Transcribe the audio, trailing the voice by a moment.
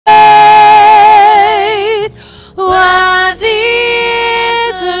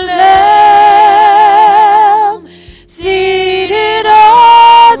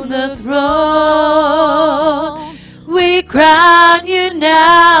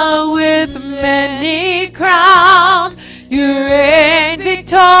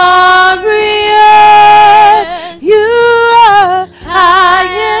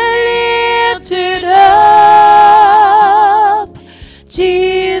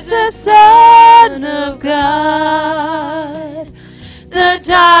Jesus, Son of God, the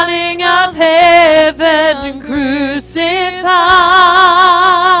darling of heaven crucified.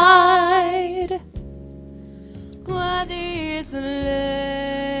 Worthy is the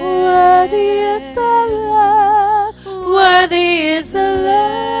Lamb. Worthy is the Lamb. Worthy is the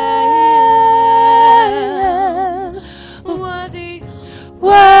Lamb. Worthy.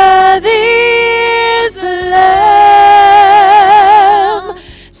 Worthy is the Lamb,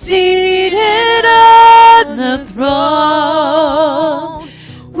 seated on the throne.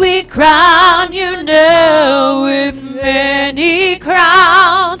 We crown you now with many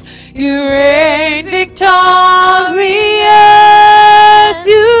crowns. You reign victorious.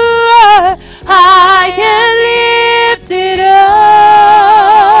 You are high and lifted up,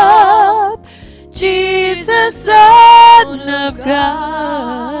 Jesus, Son of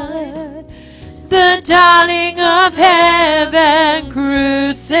God, the darling of heaven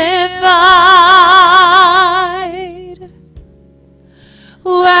crucified.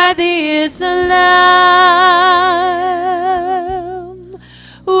 Worthy is the Lamb.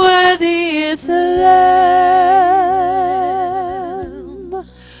 Worthy is the Lamb.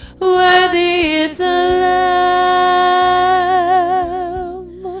 Worthy is the Lamb.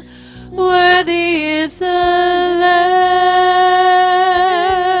 Worthy is the Lamb.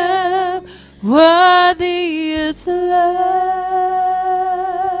 Worthy is the Lamb.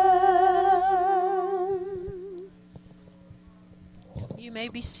 You may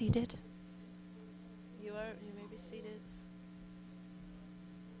be seated. You may be seated.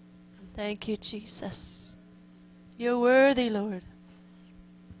 Thank you, Jesus. You're worthy, Lord.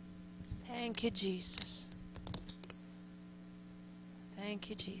 Thank you, Jesus. Thank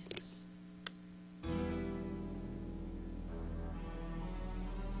you, Jesus.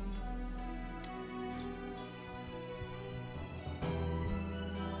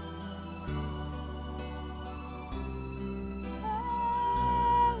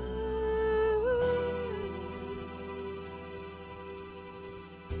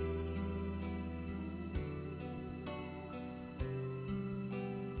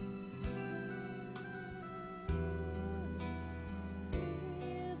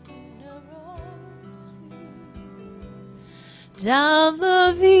 Down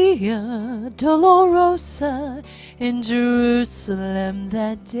the Via Dolorosa in Jerusalem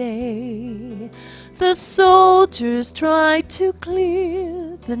that day, the soldiers tried to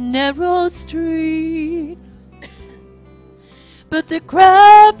clear the narrow street, but the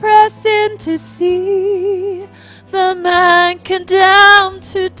crowd pressed in to see the man condemned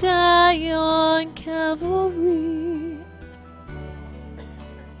to die on Calvary.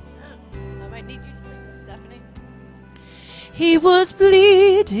 I might need you to sing this, Stephanie. He was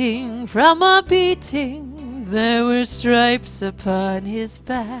bleeding from a beating. There were stripes upon his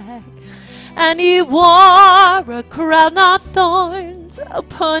back, and he wore a crown of thorns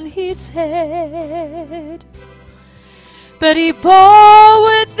upon his head. But he bore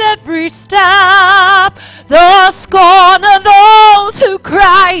with every step the scorn of those who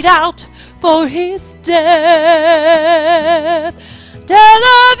cried out for his death. De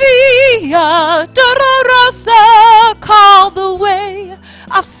la Via Dolorosa, called the way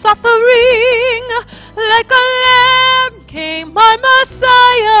of suffering. Like a lamb came my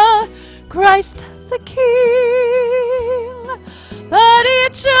Messiah, Christ the King. But he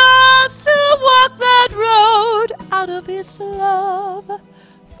chose to walk that road out of his love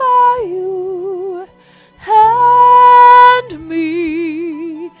for you and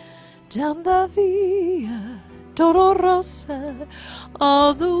me. Down the Via Dolorosa,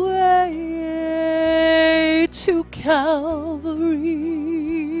 all the way to Calvary.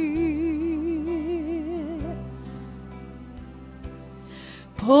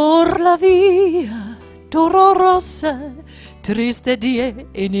 Por la Via Dolorosa, triste día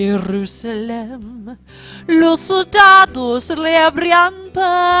en Jerusalén, los soldados le abrían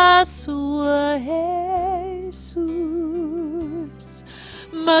paso a Jesús,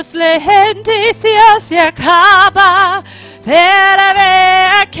 mas la gente se acercaba para ver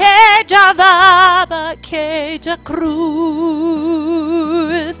aquella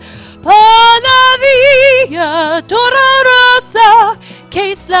cruz. Por la Via Dolorosa,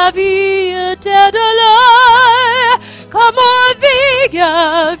 que es la vía de dolor, como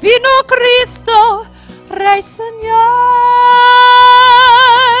vía vino Cristo, Rey Señor,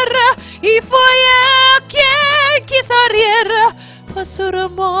 y fue Él quien quiso morir por su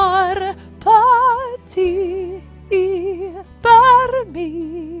amor, por ti y por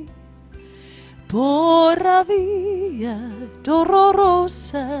mí. Por la la via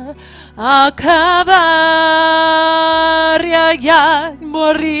dolorosa a Calvaria ya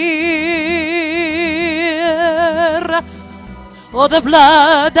morir. Oh, the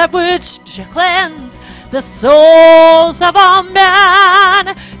blood that which cleanse the souls of all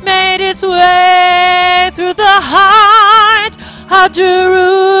men made its way through the heart of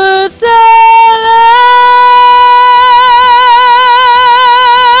Jerusalem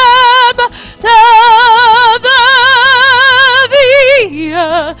to the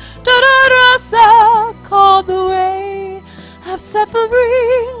Via Dolorosa, called the way of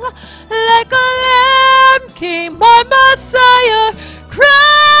suffering. Like a lamb came my Messiah,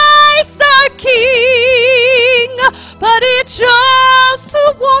 Christ our King, but he chose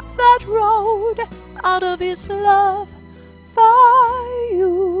to walk that road out of his love for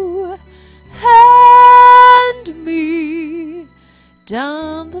you and me,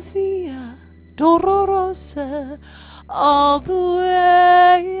 down the Via Dolorosa, all the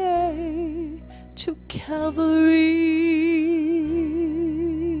way to Calvary.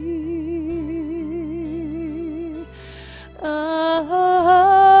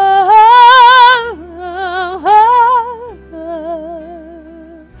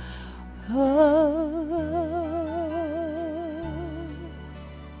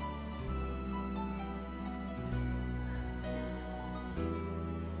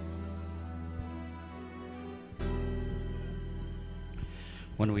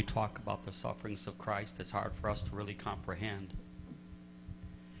 When we talk about the sufferings of Christ, it's hard for us to really comprehend.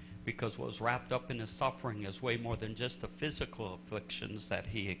 Because what was wrapped up in his suffering is way more than just the physical afflictions that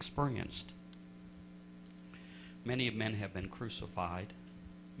he experienced. Many men have been crucified.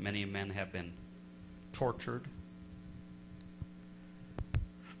 Many men have been tortured.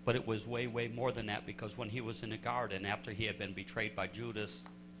 But it was way, way more than that, because when he was in the garden, after he had been betrayed by Judas,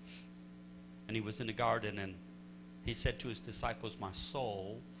 and he was in the garden, and he said to his disciples, my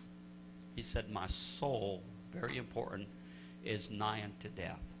soul, he said, my soul, very important, is nigh unto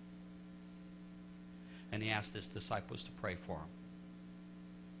death. And he asked his disciples to pray for him.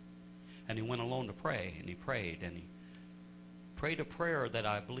 And he went alone to pray, and he prayed, and he prayed a prayer that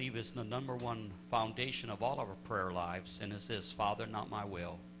I believe is the number one foundation of all of our prayer lives, and it's this: Father, not my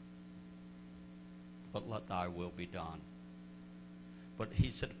will, but let thy will be done. But he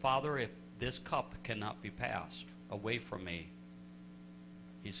said, Father, if this cup cannot be passed away from me,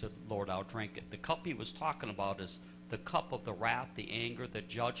 he said, Lord, I'll drink it. The cup he was talking about is the cup of the wrath, the anger, the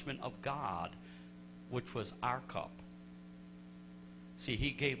judgment of God, which was our cup. See, he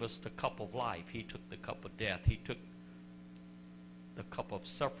gave us the cup of life. He took the cup of death. He took the cup of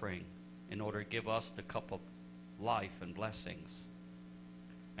suffering in order to give us the cup of life and blessings.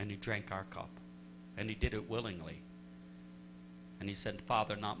 And he drank our cup. And he did it willingly. And he said,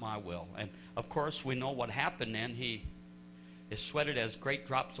 Father, not my will. And of course, we know what happened then. He sweated as great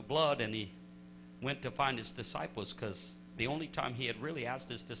drops of blood, and he went to find his disciples, because the only time he had really asked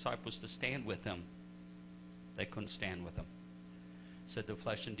his disciples to stand with him, they couldn't stand with him. He said, the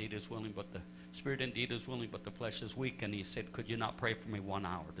flesh indeed is willing, but the spirit indeed is willing, but the flesh is weak. And he said, could you not pray for me 1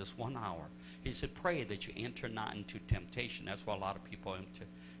 hour, just 1 hour? He said, pray that you enter not into temptation. That's why a lot of people enter,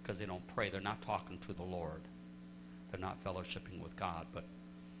 because they don't pray. They're not talking to the Lord. They're not fellowshipping with God.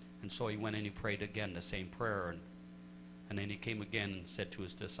 And so he went and he prayed again the same prayer, and then he came again and said to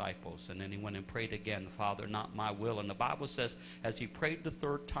his disciples, and then he went and prayed again, Father, not my will. And the Bible says, as he prayed the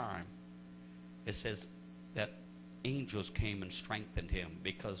third time, it says that angels came and strengthened him,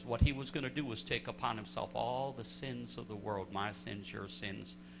 because what he was going to do was take upon himself all the sins of the world, my sins, your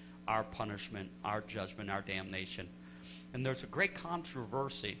sins, our punishment, our judgment, our damnation. And there's a great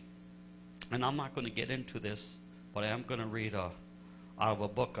controversy, and I'm not going to get into this, but I am going to read out of a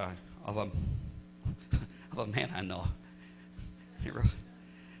book of a man I know.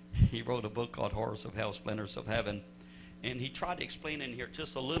 He wrote a book called Horrors of Hell, Splendors of Heaven. And he tried to explain in here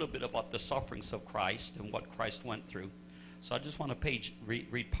just a little bit about the sufferings of Christ and what Christ went through. So I just want to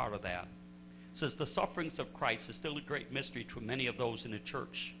read part of that. It says, the sufferings of Christ is still a great mystery to many of those in the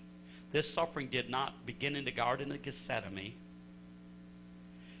church. This suffering did not begin in the Garden of Gethsemane.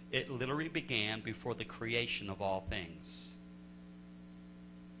 It literally began before the creation of all things.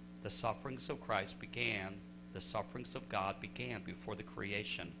 The sufferings of Christ began, the sufferings of God began before the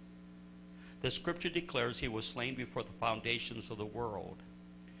creation. The scripture declares he was slain before the foundations of the world.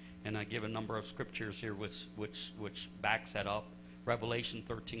 And I give a number of scriptures here which backs that up. Revelation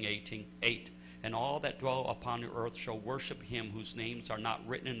 13:8. And all that dwell upon the earth shall worship him whose names are not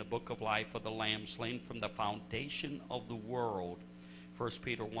written in the book of life of the Lamb slain from the foundation of the world. 1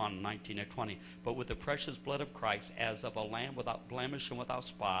 Peter 1:19-20. But with the precious blood of Christ, as of a lamb without blemish and without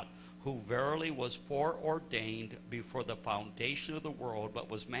spot, who verily was foreordained before the foundation of the world, but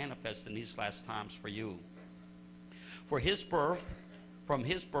was manifest in these last times for you. For his birth, from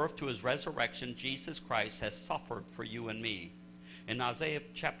his birth to his resurrection, Jesus Christ has suffered for you and me. In Isaiah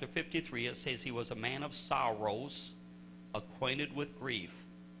chapter 53, it says he was a man of sorrows, acquainted with grief.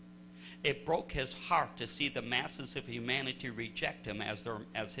 It broke his heart to see the masses of humanity reject him as their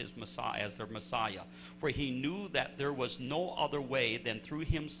Messiah. For he knew that there was no other way than through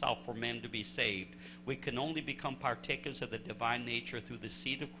himself for men to be saved. We can only become partakers of the divine nature through the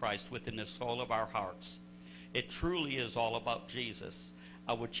seed of Christ within the soul of our hearts. It truly is all about Jesus.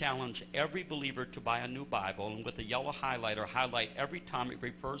 I would challenge every believer to buy a new Bible and with a yellow highlighter highlight every time it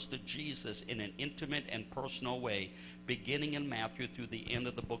refers to Jesus in an intimate and personal way, beginning in Matthew through the end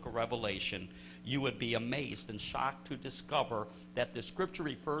of the book of Revelation. You would be amazed and shocked to discover that the scripture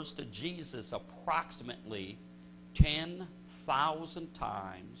refers to Jesus approximately 10,000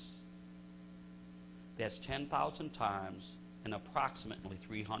 times. That's 10,000 times in approximately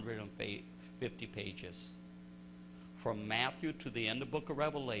 350 pages. From Matthew to the end of the book of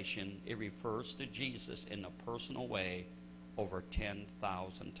Revelation, it refers to Jesus in a personal way over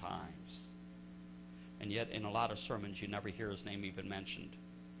 10,000 times. And yet in a lot of sermons, you never hear his name even mentioned.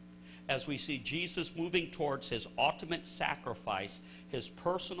 As we see Jesus moving towards his ultimate sacrifice, his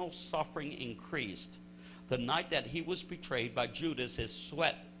personal suffering increased. The night that he was betrayed by Judas,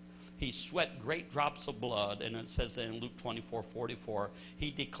 he sweat great drops of blood, and it says that in Luke 24:44,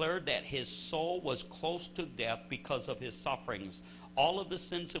 he declared that his soul was close to death because of his sufferings. All of the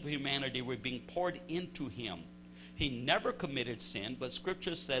sins of humanity were being poured into him. He never committed sin, but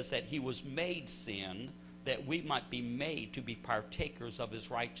scripture says that he was made sin, that we might be made to be partakers of his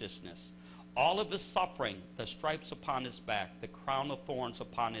righteousness. All of his suffering, the stripes upon his back, the crown of thorns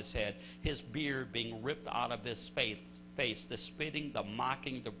upon his head, his beard being ripped out of his face, the spitting, the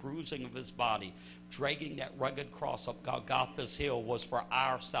mocking, the bruising of his body, dragging that rugged cross up Golgotha's hill was for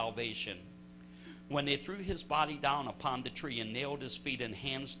our salvation. When they threw his body down upon the tree and nailed his feet and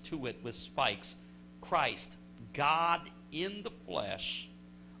hands to it with spikes, Christ, God in the flesh,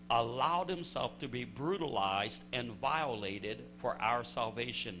 allowed himself to be brutalized and violated for our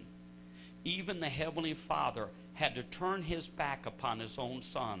salvation. Even the Heavenly Father had to turn his back upon his own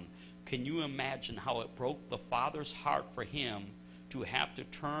Son. Can you imagine how it broke the Father's heart for him to have to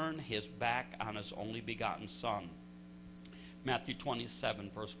turn his back on his only begotten Son? Matthew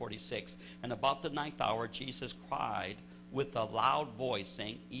 27, verse 46. And about the ninth hour, Jesus cried with a loud voice,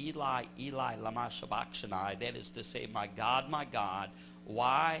 saying, Eli, Eli, lama sabachthani, that is to say, my God,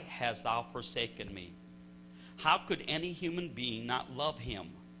 why hast thou forsaken me? How could any human being not love him?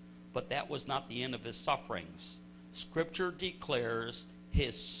 But that was not the end of his sufferings. Scripture declares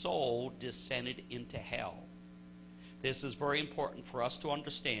his soul descended into hell. This is very important for us to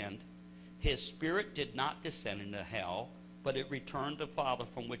understand. His spirit did not descend into hell, but it returned to the Father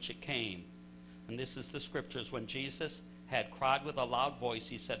from which it came. And this is the scriptures. When Jesus had cried with a loud voice,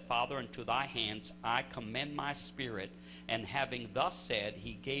 he said, Father, into thy hands I commend my spirit. And having thus said,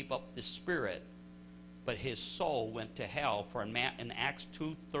 he gave up the spirit, but his soul went to hell. For in Acts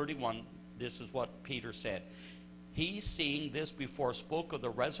 2:31, this is what Peter said. He, seeing this before, spoke of the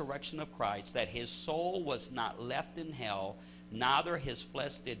resurrection of Christ, that his soul was not left in hell, neither his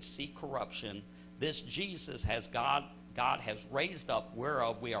flesh did see corruption. This Jesus has God has raised up,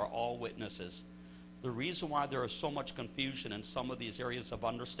 whereof we are all witnesses. The reason why there is so much confusion in some of these areas of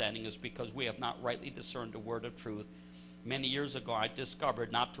understanding is because we have not rightly discerned the word of truth. Many years ago, I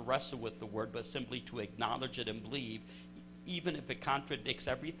discovered not to wrestle with the word, but simply to acknowledge it and believe. Even if it contradicts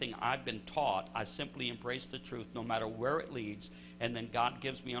everything I've been taught, I simply embrace the truth no matter where it leads, and then God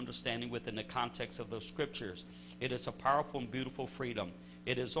gives me understanding within the context of those scriptures. It is a powerful and beautiful freedom.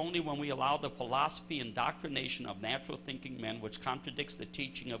 It is only when we allow the philosophy and doctrination of natural thinking men, which contradicts the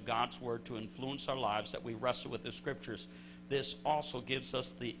teaching of God's word, to influence our lives, that we wrestle with the scriptures. This also gives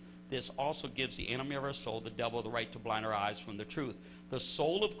the enemy of our soul, the devil, the right to blind our eyes from the truth. The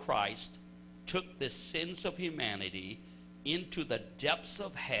soul of Christ took the sins of humanity into the depths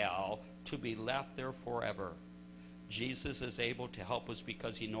of hell to be left there forever. Jesus is able to help us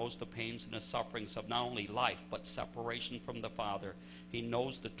because he knows the pains and the sufferings of not only life, but separation from the Father. He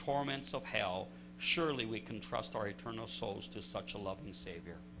knows the torments of hell. Surely we can trust our eternal souls to such a loving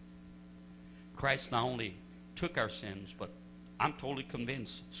Savior. Christ not only took our sins, but I'm totally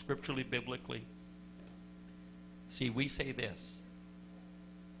convinced, scripturally, biblically. See, we say this.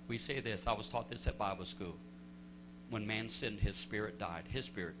 I was taught this at Bible school. When man sinned, his spirit died. His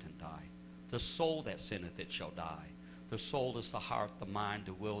spirit didn't die. The soul that sinneth, it shall die. The soul is the heart, the mind,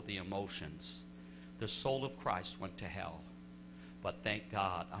 the will, the emotions. The soul of Christ went to hell. But thank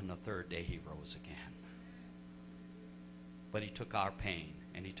God, on the third day he rose again. But he took our pain,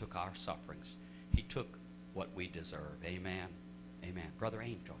 and he took our sufferings. He took what we deserve. Amen. Amen. Brother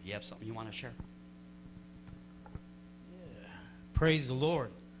Angel, you have something you want to share? Yeah. Praise the Lord.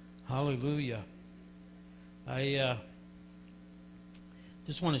 Hallelujah. I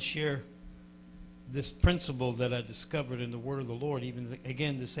just want to share this principle that I discovered in the Word of the Lord, even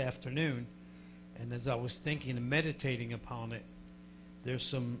again this afternoon. And as I was thinking and meditating upon it, there's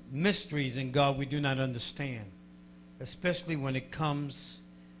some mysteries in God we do not understand, especially when it comes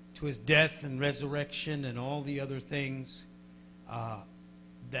to his death and resurrection and all the other things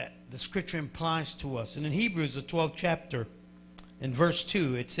that the Scripture implies to us. And in Hebrews, the 12th chapter, in verse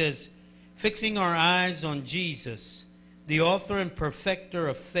 2, it says, fixing our eyes on Jesus, the author and perfecter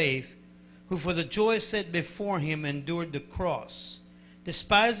of faith, who for the joy set before him endured the cross,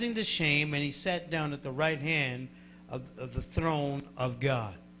 despising the shame, and he sat down at the right hand of the throne of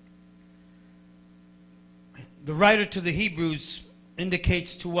God. The writer to the Hebrews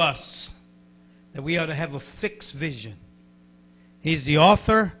indicates to us that we ought to have a fixed vision. He's the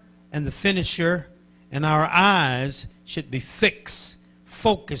author and the finisher, and our eyes should be fixed,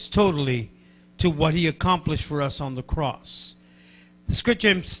 focused totally to what he accomplished for us on the cross. The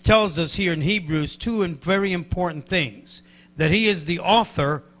Scripture tells us here in Hebrews two very important things: that he is the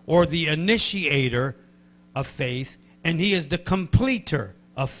author or the initiator of faith, and he is the completer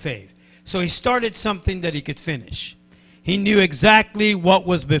of faith. So he started something that he could finish. He knew exactly what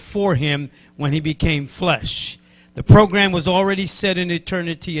was before him when he became flesh. The program was already set in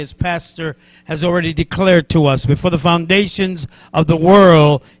eternity, as Pastor has already declared to us. Before the foundations of the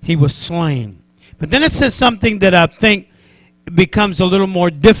world, he was slain. But then it says something that I think becomes a little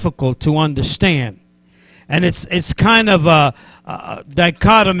more difficult to understand. And it's kind of a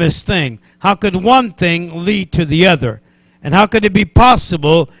dichotomous thing. How could one thing lead to the other? And how could it be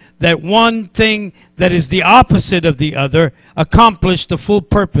possible that one thing that is the opposite of the other accomplish the full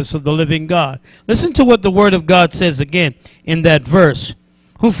purpose of the living God? Listen to what the Word of God says again in that verse.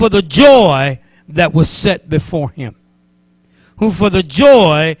 Who for the joy that was set before him. Who for the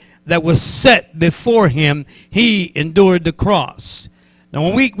joy that was set before him, he endured the cross. Now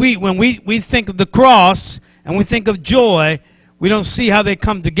when we think of the cross and we think of joy, we don't see how they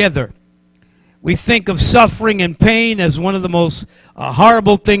come together. We think of suffering and pain as one of the most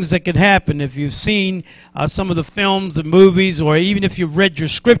horrible things that can happen. If you've seen some of the films and movies, or even if you've read your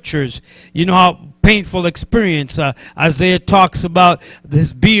scriptures, you know how painful experience. Isaiah talks about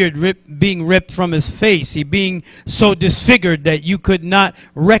his beard being ripped from his face. He being so disfigured that you could not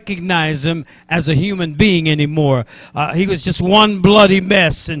recognize him as a human being anymore. He was just one bloody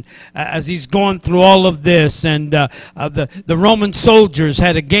mess. And as he's going through all of this, and the Roman soldiers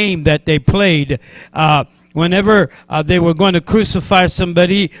had a game that they played. Whenever they were going to crucify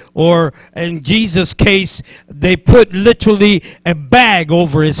somebody, or in Jesus' case, they put literally a bag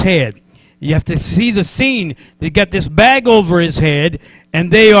over his head. You have to see the scene. They got this bag over his head, and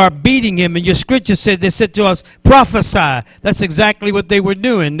they are beating him. And your scripture said, they said to us, prophesy. That's exactly what they were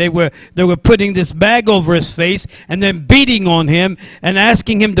doing. They were putting this bag over his face and then beating on him and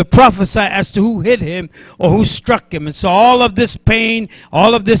asking him to prophesy as to who hit him or who struck him. And so all of this pain,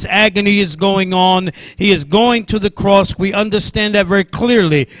 all of this agony is going on. He is going to the cross. We understand that very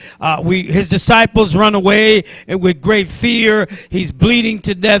clearly. His disciples run away with great fear. He's bleeding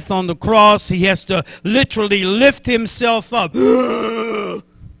to death on the cross. He has to literally lift himself up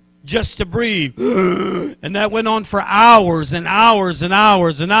just to breathe. And that went on for hours and hours and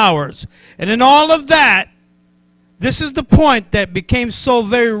hours and hours. And in all of that, this is the point that became so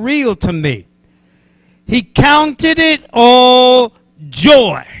very real to me. He counted it all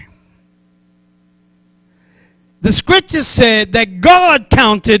joy. The scripture said that God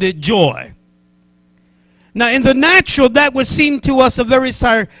counted it joy. Now, in the natural, that would seem to us a very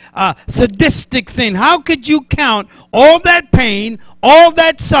sadistic thing. How could you count all that pain, all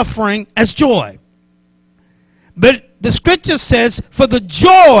that suffering as joy? But the scripture says, for the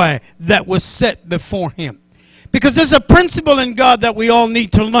joy that was set before him. Because there's a principle in God that we all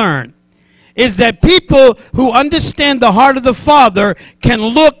need to learn. Is that people who understand the heart of the Father can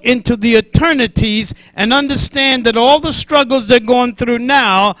look into the eternities and understand that all the struggles they're going through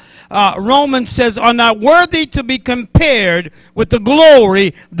now, Romans says, are not worthy to be compared with the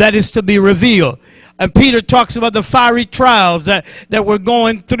glory that is to be revealed. And Peter talks about the fiery trials that we're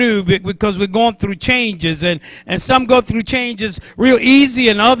going through because we're going through changes. And some go through changes real easy,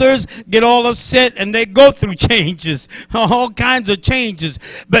 and others get all upset and they go through changes, all kinds of changes.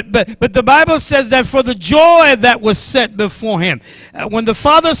 But the Bible says that for the joy that was set before him, when the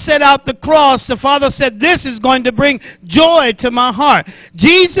Father set out the cross, the Father said, this is going to bring joy to my heart.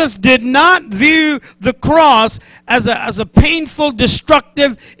 Jesus did not view the cross as a painful,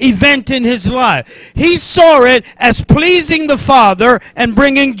 destructive event in his life. He saw it as pleasing the Father and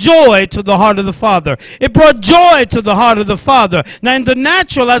bringing joy to the heart of the Father. It brought joy to the heart of the Father. Now, in the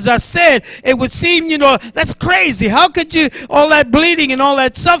natural, as I said, it would seem, that's crazy. How could you, all that bleeding and all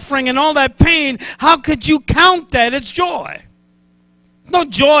that suffering and all that pain, how could you count that as joy? No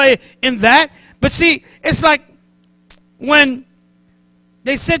joy in that. But see, it's like when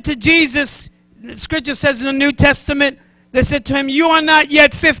they said to Jesus, the scripture says in the New Testament, they said to him, you are not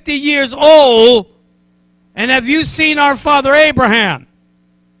yet 50 years old, and have you seen our father Abraham?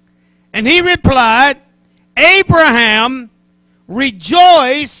 And he replied, Abraham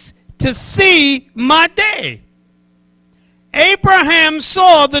rejoiced to see my day. Abraham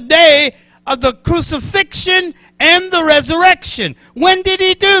saw the day of the crucifixion and the resurrection. When did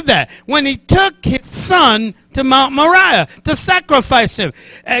he do that? When he took his son to Mount Moriah to sacrifice him.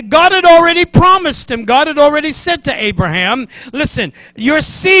 God had already promised him. God had already said to Abraham, listen, your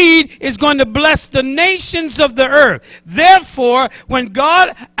seed is going to bless the nations of the earth. Therefore, when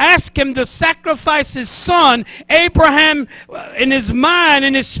God asked him to sacrifice his son, Abraham, in his mind,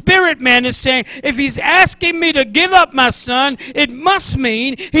 in his spirit man, is saying, if he's asking me to give up my son, it must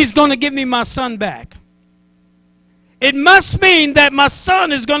mean he's going to give me my son back. It must mean that my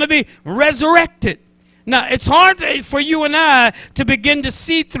son is going to be resurrected. Now, it's hard for you and I to begin to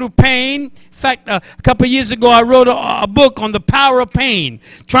see through pain. In fact, a couple of years ago, I wrote a book on the power of pain,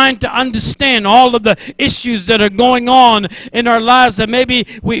 trying to understand all of the issues that are going on in our lives that maybe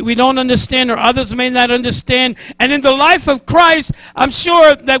we don't understand or others may not understand. And in the life of Christ, I'm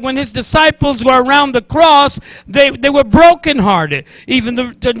sure that when his disciples were around the cross, they were brokenhearted. Even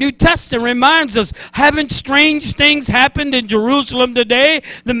the New Testament reminds us, haven't strange things happened in Jerusalem today?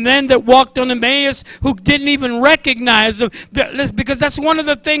 The men that walked on Emmaus who didn't even recognize them, because that's one of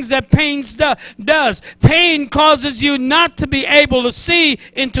the things that pain does. Pain causes you not to be able to see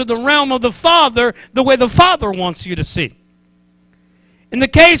into the realm of the Father the way the Father wants you to see. In the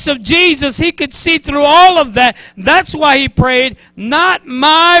case of Jesus, he could see through all of that. That's why he prayed, not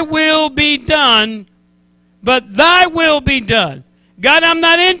my will be done, but thy will be done. God, I'm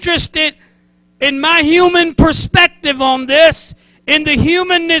not interested in my human perspective on this. In the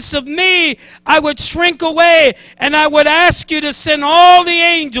humanness of me, I would shrink away and I would ask you to send all the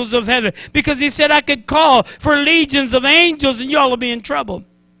angels of heaven, because he said I could call for legions of angels and y'all will be in trouble.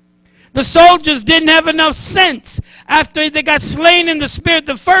 The soldiers didn't have enough sense. After they got slain in the spirit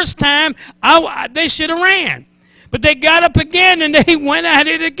the first time, they should have ran. But they got up again and they went at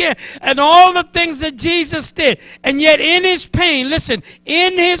it again. And all the things that Jesus did. And yet in his pain, listen,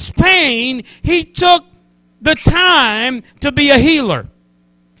 in his pain, he took the time to be a healer.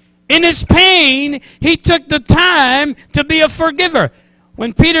 In his pain, he took the time to be a forgiver.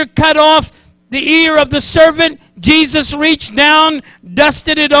 When Peter cut off the ear of the servant, Jesus reached down,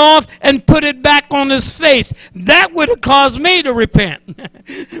 dusted it off, and put it back on his face. That would have caused me to repent.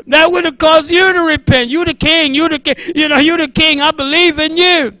 That would have caused you to repent. You the king, you the king, you the king, I believe in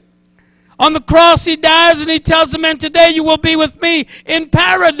you. On the cross, he dies and he tells the man, today you will be with me in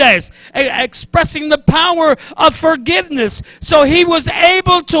paradise, expressing the power of forgiveness. So he was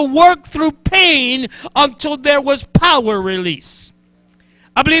able to work through pain until there was power release.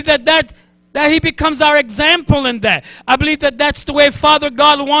 I believe that he becomes our example in that. I believe that that's the way Father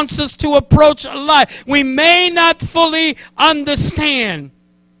God wants us to approach life. We may not fully understand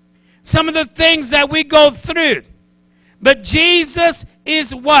some of the things that we go through, but Jesus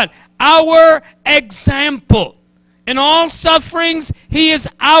is what? Our example. In all sufferings, he is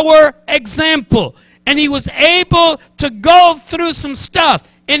our example. And he was able to go through some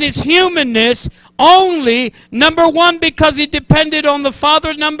stuff in his humanness only, number one, because he depended on the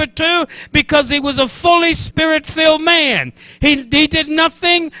Father. Number two, because he was a fully Spirit-filled man. He did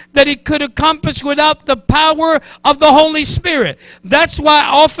nothing that he could accomplish without the power of the Holy Spirit. That's why I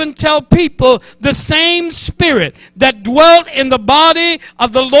often tell people the same Spirit that dwelt in the body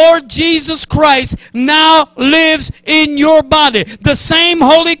of the Lord Jesus Christ now lives in your body. The same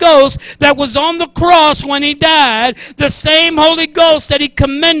Holy Ghost that was on the cross when he died, the same Holy Ghost that he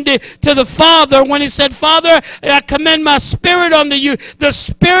commended to the Father when he said, Father, I commend my spirit unto you. The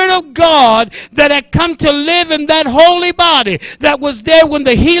Spirit of God that had come to live in that holy body, that was there when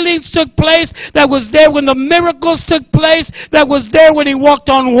the healings took place, that was there when the miracles took place, that was there when he walked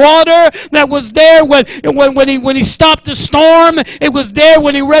on water, that was there when he stopped the storm, it was there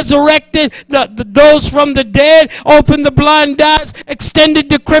when he resurrected those from the dead, opened the blind eyes, extended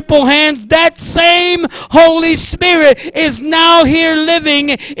the crippled hands. That same Holy Spirit is now here living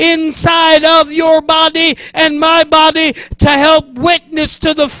inside of your body and my body to help witness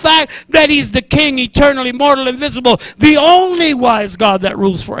to the fact that he's the King, eternal, immortal, invisible, the only wise God that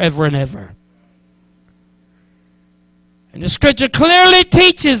rules forever and ever. And the scripture clearly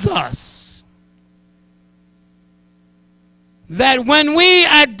teaches us that when we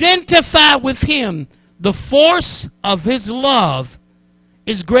identify with him, the force of his love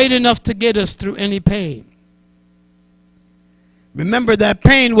is great enough to get us through any pain. Remember, that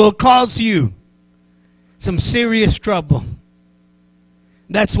pain will cause you some serious trouble.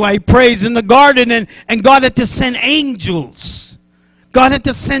 That's why he prays in the garden, and God had to send angels. God had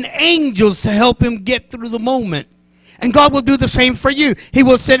to send angels to help him get through the moment. And God will do the same for you. He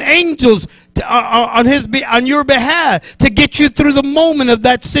will send angels on your behalf to get you through the moment of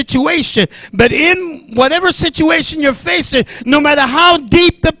that situation. But in whatever situation you're facing, no matter how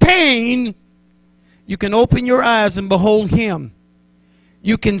deep the pain, you can open your eyes and behold him.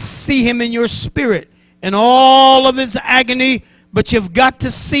 You can see him in your spirit in all of his agony, but you've got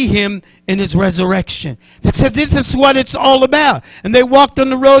to see him in his resurrection. Because this is what it's all about. And they walked on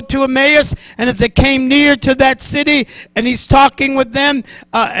the road to Emmaus, and as they came near to that city, and he's talking with them,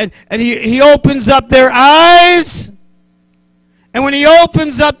 and he opens up their eyes. And when he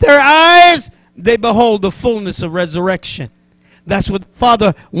opens up their eyes, they behold the fullness of resurrection. That's what the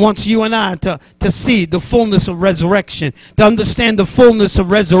Father wants you and I to see, the fullness of resurrection, to understand the fullness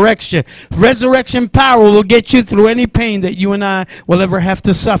of resurrection. Resurrection power will get you through any pain that you and I will ever have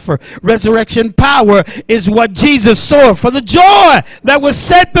to suffer. Resurrection power is what Jesus saw for the joy that was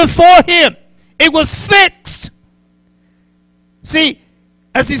set before him. It was fixed. See,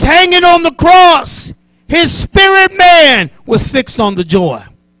 as he's hanging on the cross, his spirit man was fixed on the joy.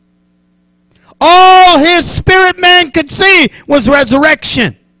 All his spirit man could see was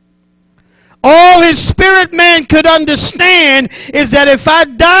resurrection. All his spirit man could understand is that if I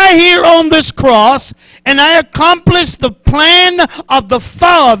die here on this cross and I accomplish the plan of the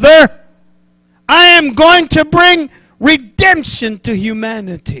Father, I am going to bring redemption to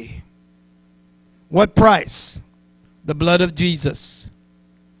humanity. What price? The blood of Jesus.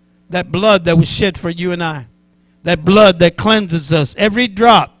 That blood that was shed for you and I. That blood that cleanses us. Every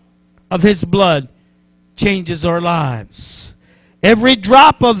drop of his blood changes our lives. Every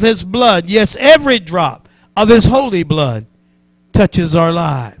drop of his blood, yes, every drop of his holy blood touches our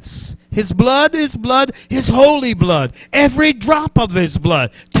lives. His blood is blood, his holy blood. Every drop of his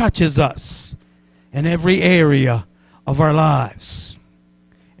blood touches us in every area of our lives.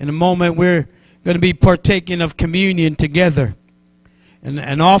 In a moment, we're going to be partaking of communion together.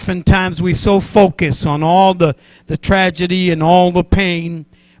 And oftentimes we so focus on all the tragedy and all the pain.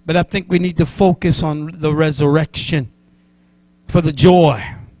 But I think we need to focus on the resurrection for the joy.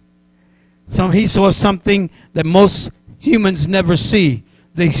 He saw something that most humans never see.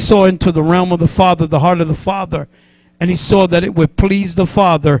 They saw into the realm of the Father, the heart of the Father. And he saw that it would please the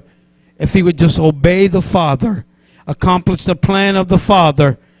Father if he would just obey the Father, accomplish the plan of the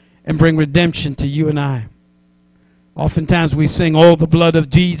Father, and bring redemption to you and I. Oftentimes we sing, oh, the blood of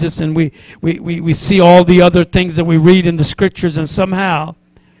Jesus, and we see all the other things that we read in the scriptures, and somehow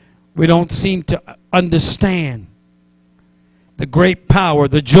we don't seem to understand the great power.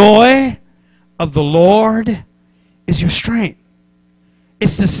 The joy of the Lord is your strength.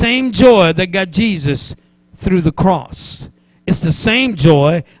 It's the same joy that got Jesus through the cross. It's the same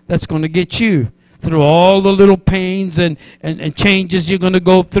joy that's going to get you through all the little pains and changes you're going to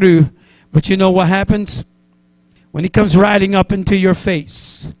go through. But you know what happens? When he comes riding up into your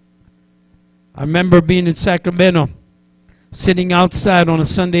face. I remember being in Sacramento, sitting outside on a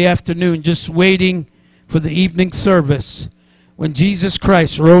Sunday afternoon, just waiting for the evening service, when Jesus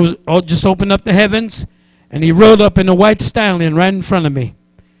Christ just opened up the heavens, and he rode up in a white stallion right in front of me.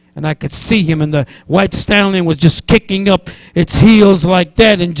 And I could see him, and the white stallion was just kicking up its heels like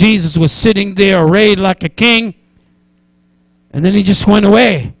that, and Jesus was sitting there arrayed like a king. And then he just went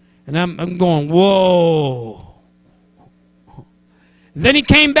away. And I'm going, whoa. Then he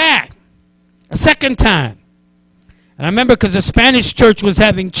came back a second time. And I remember because the Spanish church was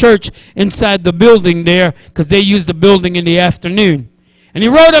having church inside the building there, because they used the building in the afternoon. And he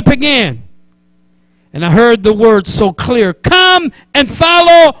rode up again. And I heard the words so clear, come and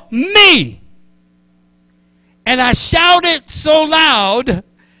follow me. And I shouted so loud,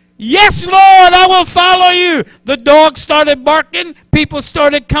 "Yes, Lord, I will follow you." The dog started barking. People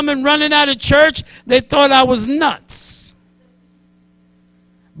started coming running out of church. They thought I was nuts.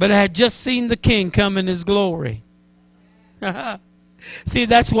 But I had just seen the King come in his glory. See,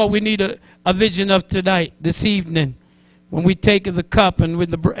 that's what we need a vision of tonight, this evening. When we take the cup and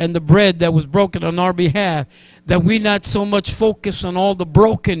the bread that was broken on our behalf, that we not so much focus on all the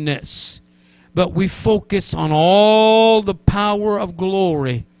brokenness, but we focus on all the power of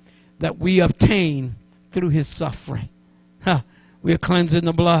glory that we obtain through his suffering. We are cleansed in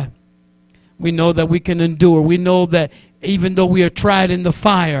the blood. We know that we can endure. We know that even though we are tried in the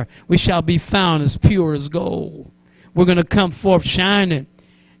fire, we shall be found as pure as gold. We're going to come forth shining.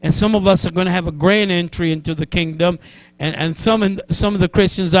 And some of us are going to have a grand entry into the kingdom. And some of the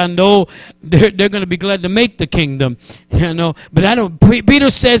Christians I know, they're going to be glad to make the kingdom. You know, but Peter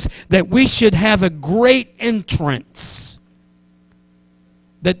says that we should have a great entrance.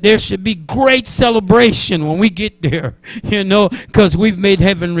 That there should be great celebration when we get there. You know, because we've made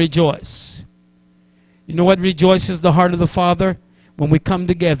heaven rejoice. You know what rejoices the heart of the Father? When we come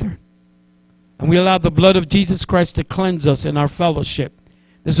together. And we allow the blood of Jesus Christ to cleanse us in our fellowship.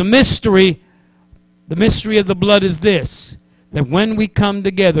 There's a mystery. The mystery of the blood is this, that when we come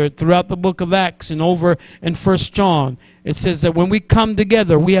together throughout the book of Acts and over in 1 John, it says that when we come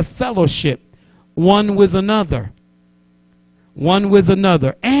together, we have fellowship one with another. One with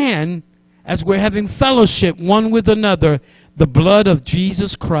another. And as we're having fellowship one with another, the blood of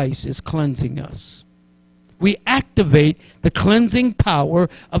Jesus Christ is cleansing us. We activate the cleansing power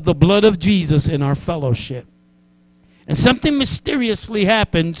of the blood of Jesus in our fellowship. And something mysteriously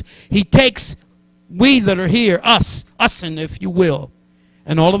happens. He takes we that are here, us and if you will.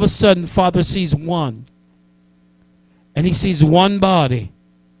 And all of a sudden, the Father sees one. And he sees one body.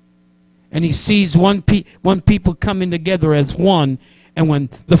 And he sees one people coming together as one. And when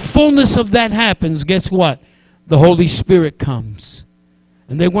the fullness of that happens, guess what? The Holy Spirit comes.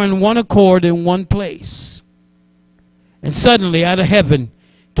 And they were in one accord in one place. And suddenly out of heaven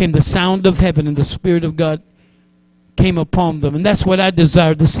came the sound of heaven, and the Spirit of God came upon them. And that's what I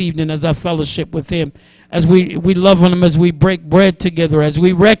desire this evening as I fellowship with him, as we love on him, as we break bread together, as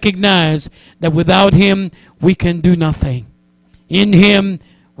we recognize that without him we can do nothing. In him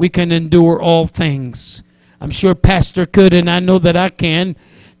we can endure all things. I'm sure Pastor could, and I know that I can,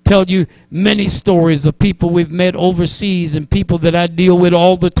 tell you many stories of people we've met overseas and people that I deal with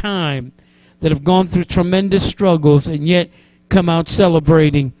all the time that have gone through tremendous struggles and yet come out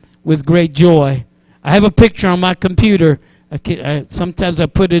celebrating with great joy. I have a picture on my computer. Sometimes I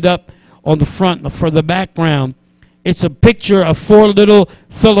put it up on the front for the background. It's a picture of 4 little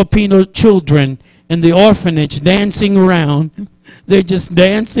Filipino children in the orphanage dancing around. They're just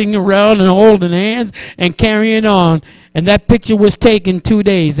dancing around and holding hands and carrying on. And that picture was taken 2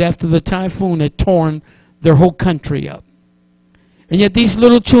 days after the typhoon had torn their whole country up. And yet these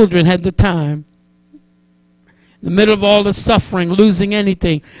little children had the time. In the middle of all the suffering, losing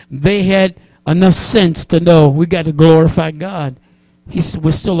anything, they had enough sense to know we got to glorify God.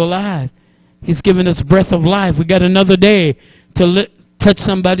 We're still alive. He's given us breath of life. We got another day to touch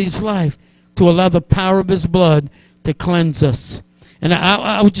somebody's life, to allow the power of his blood to cleanse us. And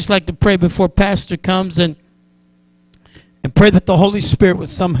I would just like to pray before Pastor comes and pray that the Holy Spirit would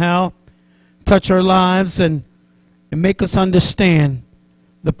somehow touch our lives and make us understand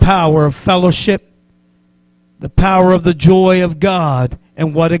the power of fellowship, the power of the joy of God,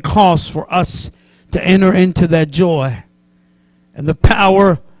 and what it costs for us to enter into that joy, and the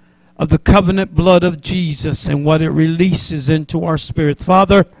power of the covenant blood of Jesus and what it releases into our spirits.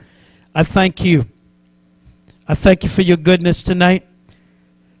 Father, I thank you. I thank you for your goodness tonight.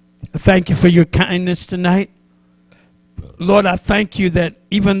 I thank you for your kindness tonight. Lord, I thank you that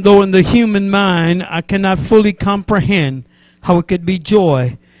even though in the human mind I cannot fully comprehend how it could be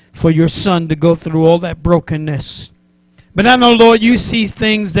joy for your son to go through all that brokenness. But I know, Lord, you see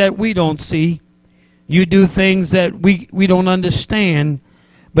things that we don't see. You do things that we don't understand.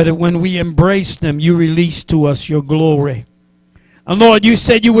 But when we embrace them, you release to us your glory. And Lord, you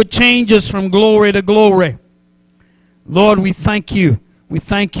said you would change us from glory to glory. Lord, we thank you. We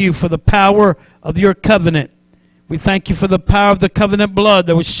thank you for the power of your covenant. We thank you for the power of the covenant blood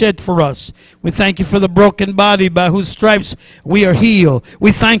that was shed for us. We thank you for the broken body by whose stripes we are healed.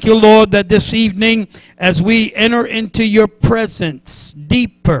 We thank you, Lord, that this evening as we enter into your presence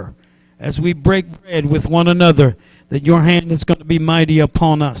deeper, as we break bread with one another, that your hand is going to be mighty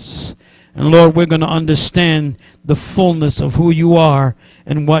upon us. And Lord, we're going to understand the fullness of who you are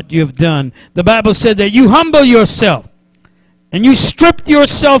and what you have done. The Bible said that you humble yourself And you stripped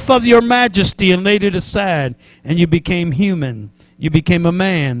yourself of your majesty and laid it aside, and you became human. You became a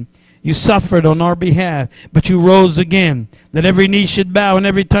man. You suffered on our behalf, but you rose again, that every knee should bow and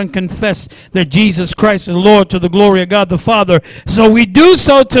every tongue confess that Jesus Christ is Lord, to the glory of God the Father. So we do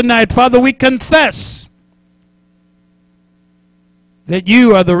so tonight, Father. We confess that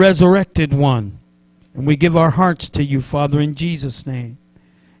you are the resurrected one. And we give our hearts to you, Father, in Jesus' name.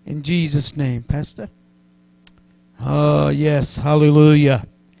 In Jesus' name. Pastor? Oh, yes. Hallelujah.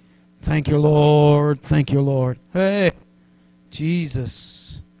 Thank you, Lord. Thank you, Lord. Hey, Jesus.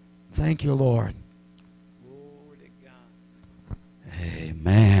 Thank you, Lord. Glory to God.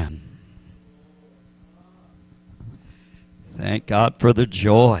 Amen. Thank God for the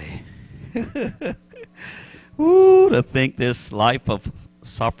joy. Ooh, to think this life of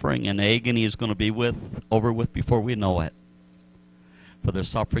suffering and agony is going to be over with before we know it. For the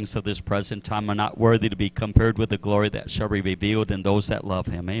sufferings of this present time are not worthy to be compared with the glory that shall be revealed in those that love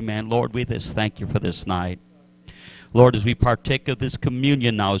him. Amen. Lord, we just thank you for this night. Lord, as we partake of this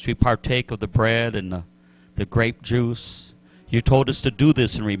communion now, as we partake of the bread and the grape juice, you told us to do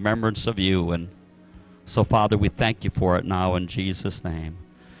this in remembrance of you. And so, Father, we thank you for it now in Jesus' name.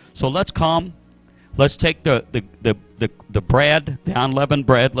 So let's come. Let's take the bread, the unleavened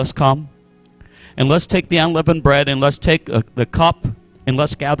bread. Let's come. And let's take the unleavened bread and let's take the cup and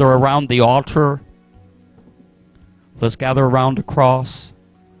let's gather around the altar. Let's gather around the cross.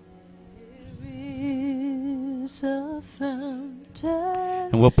 There is a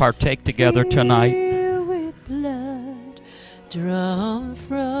fountain, And we'll partake together tonight. filled with blood drawn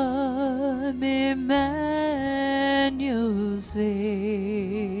from Emmanuel's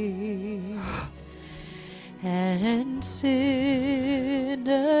veins, and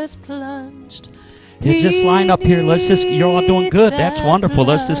sinners plunged. You just line up here. You're all doing good. That's wonderful.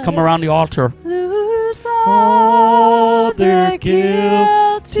 Let's just come around the altar. Lose all their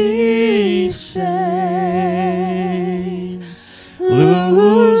guilty stains.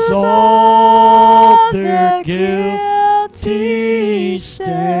 Lose all their guilty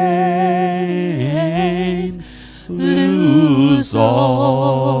stains. Lose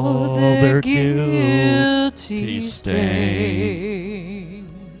all their guilty stains.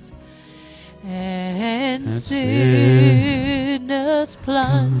 And sinners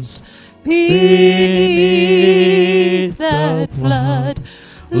plunged beneath that flood,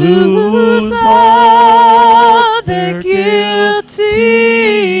 lose all their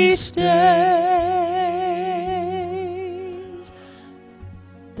guilty stains.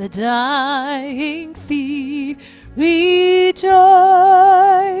 The dying thief rejoiced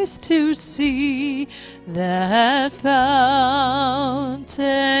to see that fountain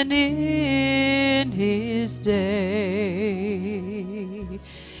in his day.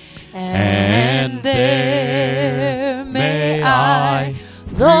 And there may I,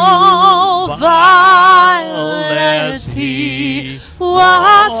 though vile as he,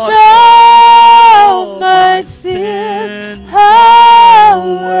 wash all my sins away.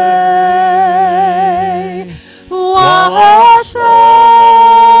 Wash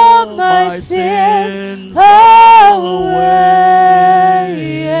all my sins away.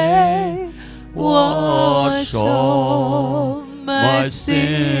 Wash all my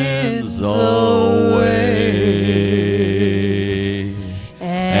sins away.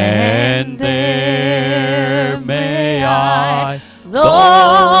 And there may I,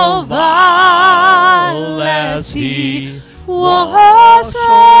 though vile as he, wash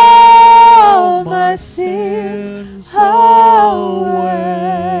all my sins away.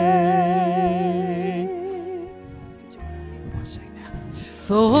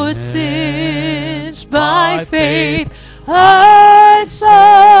 For since by faith I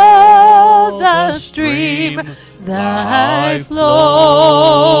saw the stream, thy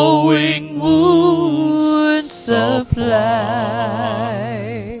flowing wounds supply,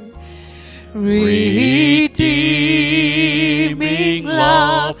 redeeming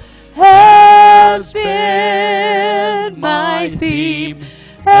love has been my theme,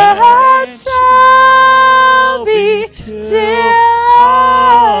 and shall be till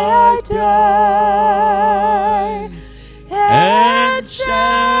I die, and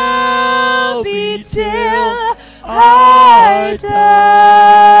shall be till I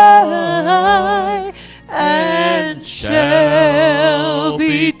die, and shall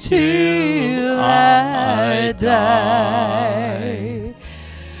be till I die.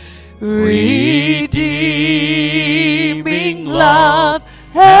 Redeeming love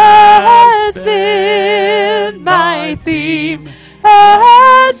has been my theme,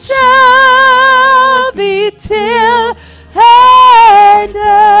 and shall be till I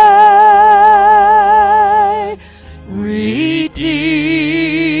die. Redeeming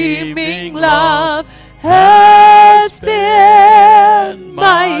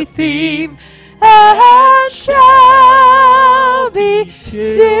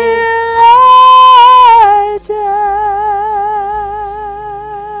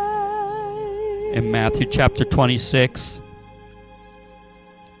in Matthew chapter 26.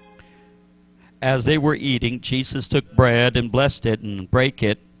 As they were eating, Jesus took bread and blessed it and brake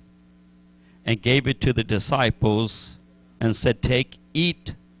it and gave it to the disciples and said, "Take,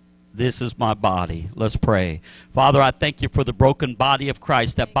 eat. This is my body." Let's pray. Father, I thank you for the broken body of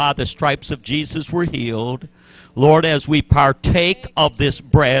Christ, that by the stripes of Jesus we're healed. Lord, as we partake of this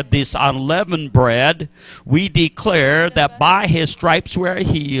bread, this unleavened bread, we declare that by his stripes we're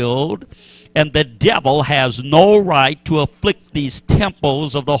healed, and the devil has no right to afflict these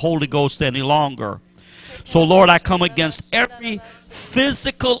temples of the Holy Ghost any longer. So, Lord, I come against every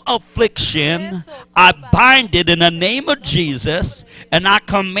physical affliction. I bind it in the name of Jesus, and I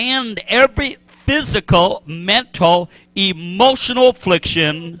command every physical, mental, emotional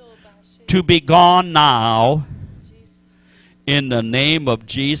affliction to be gone now in the name of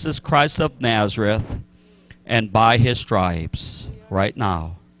Jesus Christ of Nazareth, and by his stripes, right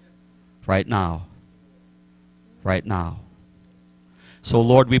now, right now, right now. So,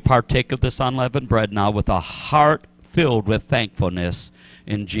 Lord, we partake of this unleavened bread now with a heart filled with thankfulness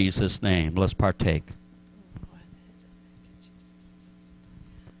in Jesus' name. Let's partake.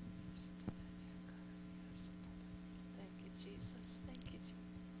 Thank you, Jesus. Thank you, Jesus.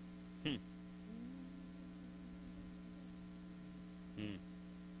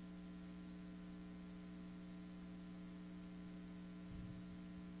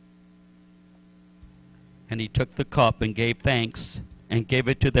 And he took the cup and gave thanks and gave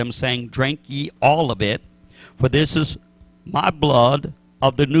it to them, saying, "Drink ye all of it, for this is my blood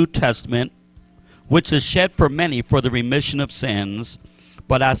of the New Testament, which is shed for many for the remission of sins.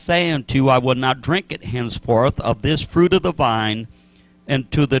 But I say unto you, I will not drink it henceforth of this fruit of the vine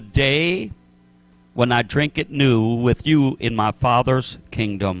unto the day when I drink it new with you in my Father's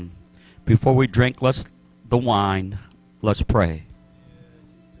kingdom." Before we drink the wine, let's pray.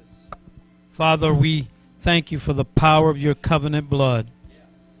 Father, we thank you for the power of your covenant blood.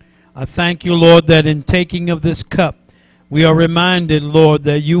 I thank you, Lord, that in taking of this cup, we are reminded, Lord,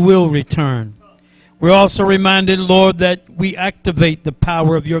 that you will return. We're also reminded, Lord, that we activate the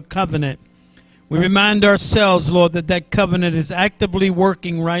power of your covenant. We remind ourselves, Lord, that that covenant is actively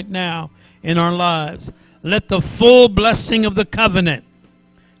working right now in our lives. Let the full blessing of the covenant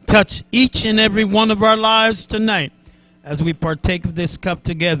touch each and every one of our lives tonight as we partake of this cup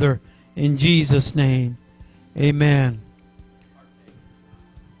together in Jesus' name. Amen.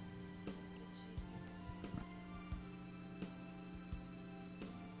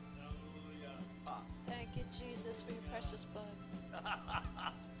 Thank you, Jesus, for your precious blood.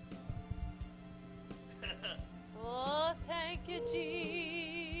 Oh, thank you,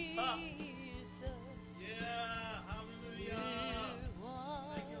 Jesus. Yeah, hallelujah.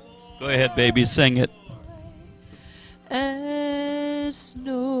 Go ahead, baby, sing it. As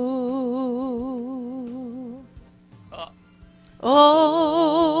snow.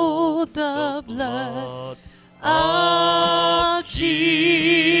 Oh, the blood of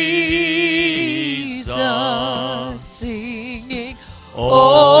Jesus, singing,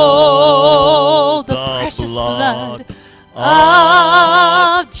 oh, the precious blood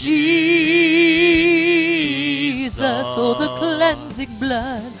of Jesus, oh, the cleansing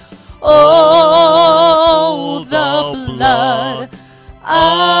blood, oh, the blood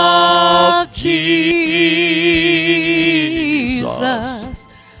of Jesus,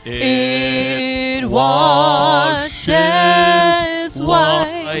 it washes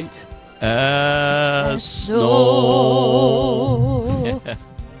white as snow.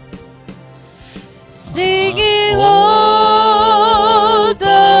 Singing, oh,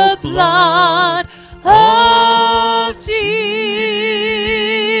 the blood of Jesus,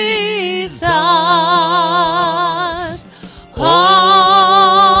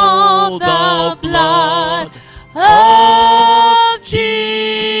 oh, the blood of Jesus,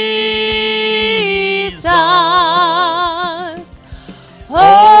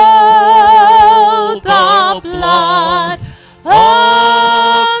 oh, the blood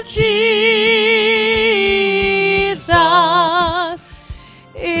of Jesus,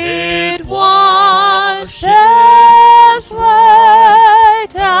 it washes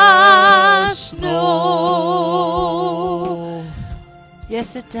white as snow.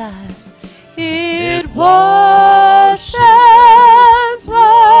 Yes, it does. It washes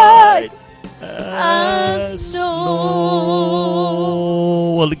white as snow.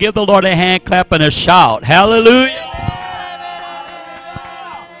 Well, give the Lord a hand clap and a shout. Hallelujah.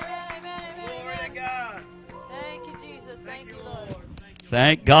 Thank you, Jesus. Thank you, Lord.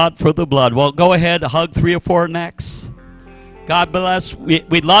 Thank God for the blood. Well, go ahead, hug 3 or 4 necks. God bless.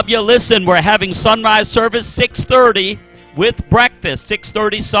 We love you. Listen, we're having sunrise service 6:30 with breakfast,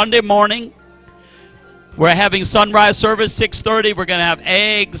 6:30 Sunday morning. We're having sunrise service 6:30. We're going to have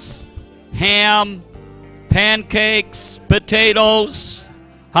eggs, ham, pancakes, potatoes.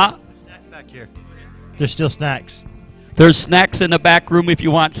 Huh? Back here. There's still snacks. There's snacks in the back room if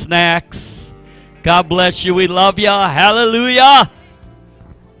you want snacks. God bless you. We love you. Hallelujah.